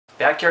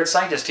Backyard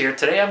Scientist here.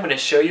 Today I'm going to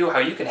show you how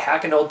you can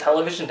hack an old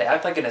television to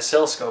act like an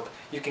oscilloscope.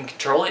 You can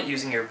control it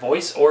using your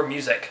voice or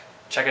music.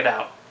 Check it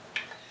out.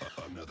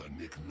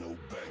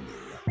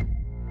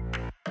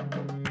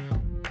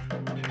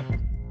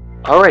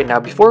 Alright, now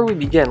before we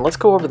begin, let's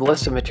go over the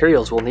list of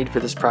materials we'll need for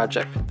this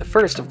project. The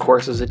first, of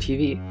course, is a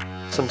TV,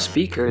 some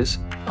speakers,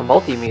 a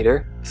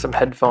multimeter, some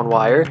headphone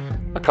wire,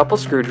 a couple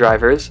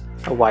screwdrivers,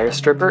 a wire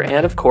stripper,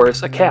 and of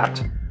course, a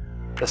cat.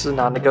 This is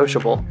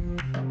non-negotiable.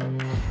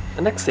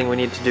 The next thing we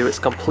need to do is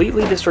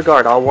completely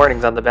disregard all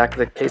warnings on the back of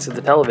the case of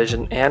the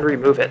television and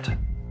remove it.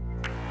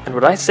 And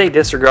when I say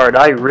disregard,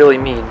 I really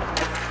mean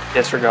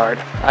disregard.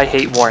 I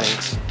hate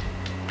warnings.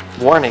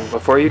 Warning,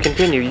 before you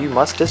continue, you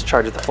must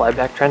discharge the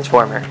flyback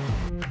transformer.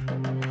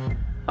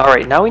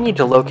 Alright, now we need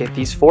to locate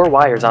these 4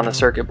 wires on the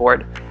circuit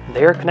board.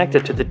 They are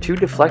connected to the 2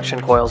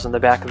 deflection coils in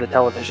the back of the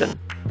television.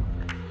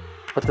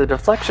 What the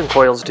deflection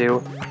coils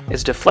do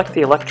is deflect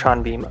the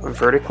electron beam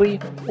vertically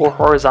or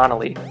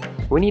horizontally.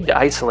 We need to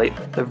isolate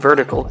the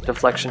vertical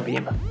deflection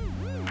beam.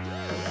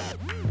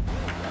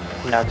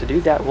 Now to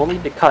do that, we'll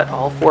need to cut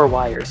all 4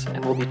 wires,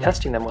 and we'll be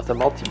testing them with a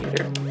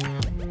multimeter.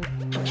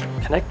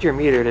 Connect your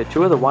meter to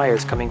 2 of the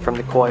wires coming from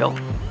the coil.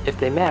 If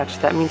they match,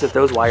 that means that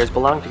those wires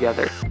belong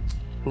together.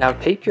 Now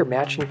tape your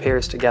matching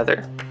pairs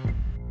together.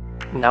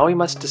 Now we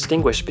must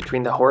distinguish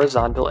between the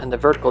horizontal and the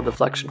vertical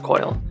deflection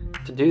coil.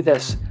 To do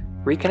this,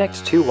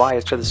 reconnect 2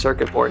 wires to the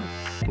circuit board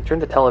and turn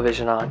the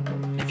television on.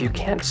 If you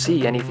can't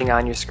see anything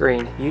on your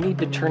screen, you need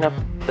to turn up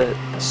the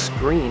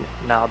screen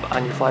knob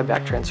on your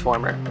flyback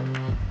transformer.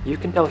 You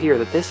can tell here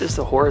that this is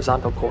the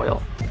horizontal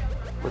coil.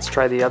 Let's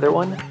try the other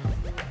one.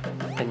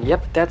 And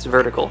yep, that's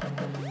vertical.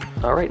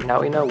 Alright,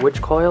 now we know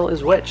which coil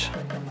is which.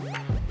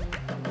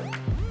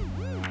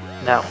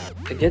 Now,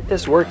 to get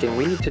this working,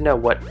 we need to know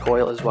what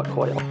coil is what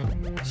coil.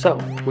 So,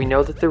 we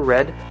know that the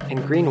red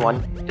and green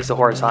one is the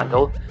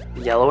horizontal,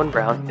 the yellow and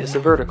brown is the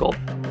vertical.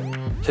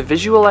 To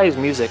visualize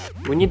music,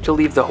 we need to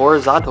leave the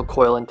horizontal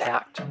coil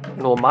intact,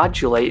 and we'll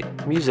modulate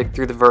music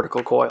through the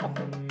vertical coil.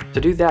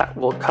 To do that,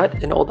 we'll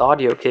cut an old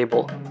audio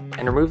cable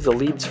and remove the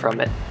leads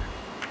from it,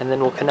 and then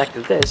we'll connect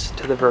this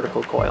to the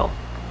vertical coil.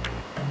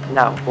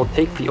 Now, we'll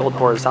take the old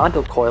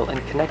horizontal coil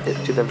and connect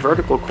it to the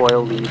vertical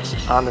coil leads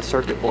on the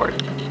circuit board.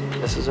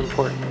 This is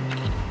important.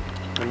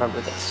 Remember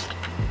this.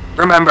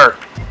 Remember!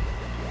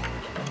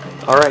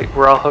 Alright,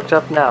 we're all hooked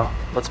up now.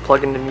 Let's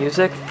plug into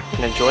music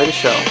and enjoy the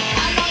show.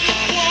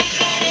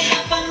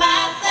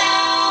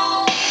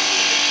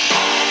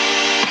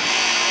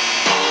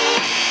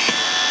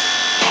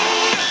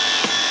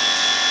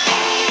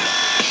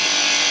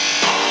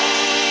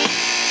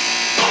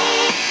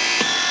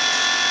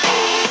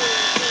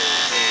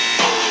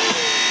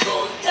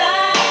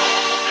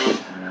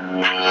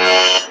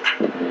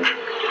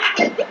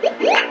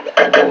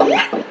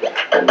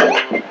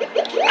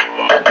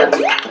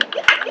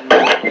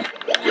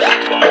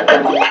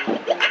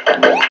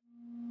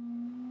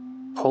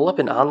 Pull up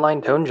an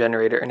online tone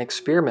generator and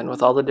experiment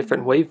with all the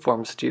different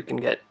waveforms that you can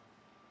get.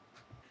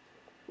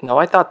 Now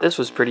I thought this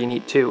was pretty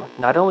neat too.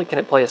 Not only can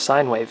it play a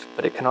sine wave,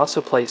 but it can also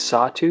play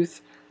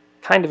sawtooth,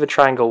 kind of a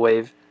triangle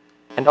wave,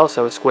 and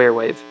also a square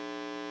wave.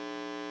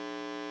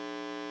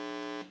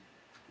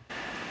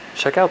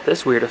 Check out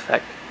this weird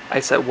effect. I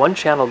set one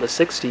channel to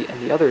 60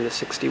 and the other to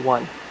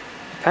 61. It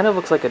kind of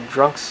looks like a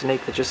drunk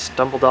snake that just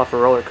stumbled off a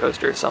roller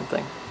coaster or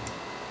something.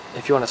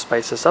 If you want to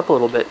spice this up a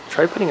little bit,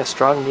 try putting a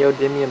strong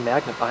neodymium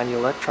magnet behind your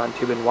electron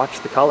tube and watch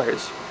the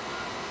colors.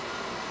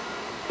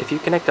 If you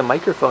connect a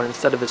microphone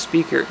instead of a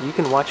speaker, you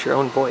can watch your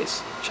own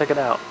voice. Check it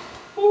out.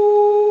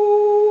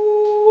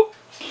 Ooh.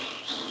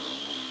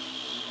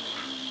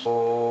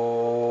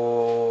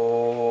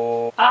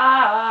 Oh,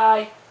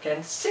 I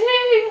can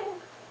sing!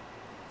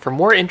 For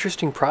more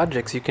interesting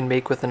projects you can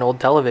make with an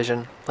old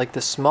television, like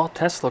this small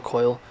Tesla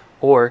coil,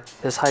 or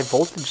this high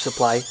voltage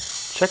supply,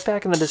 check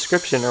back in the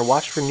description or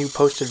watch for new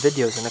posted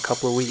videos in a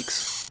couple of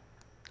weeks.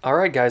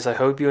 Alright guys, I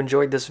hope you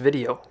enjoyed this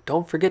video.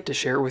 Don't forget to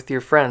share it with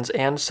your friends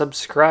and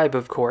subscribe,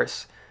 of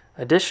course.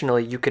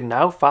 Additionally, you can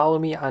now follow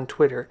me on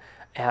Twitter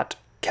at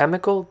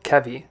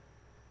ChemicalKevy.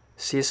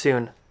 See you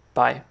soon.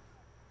 Bye.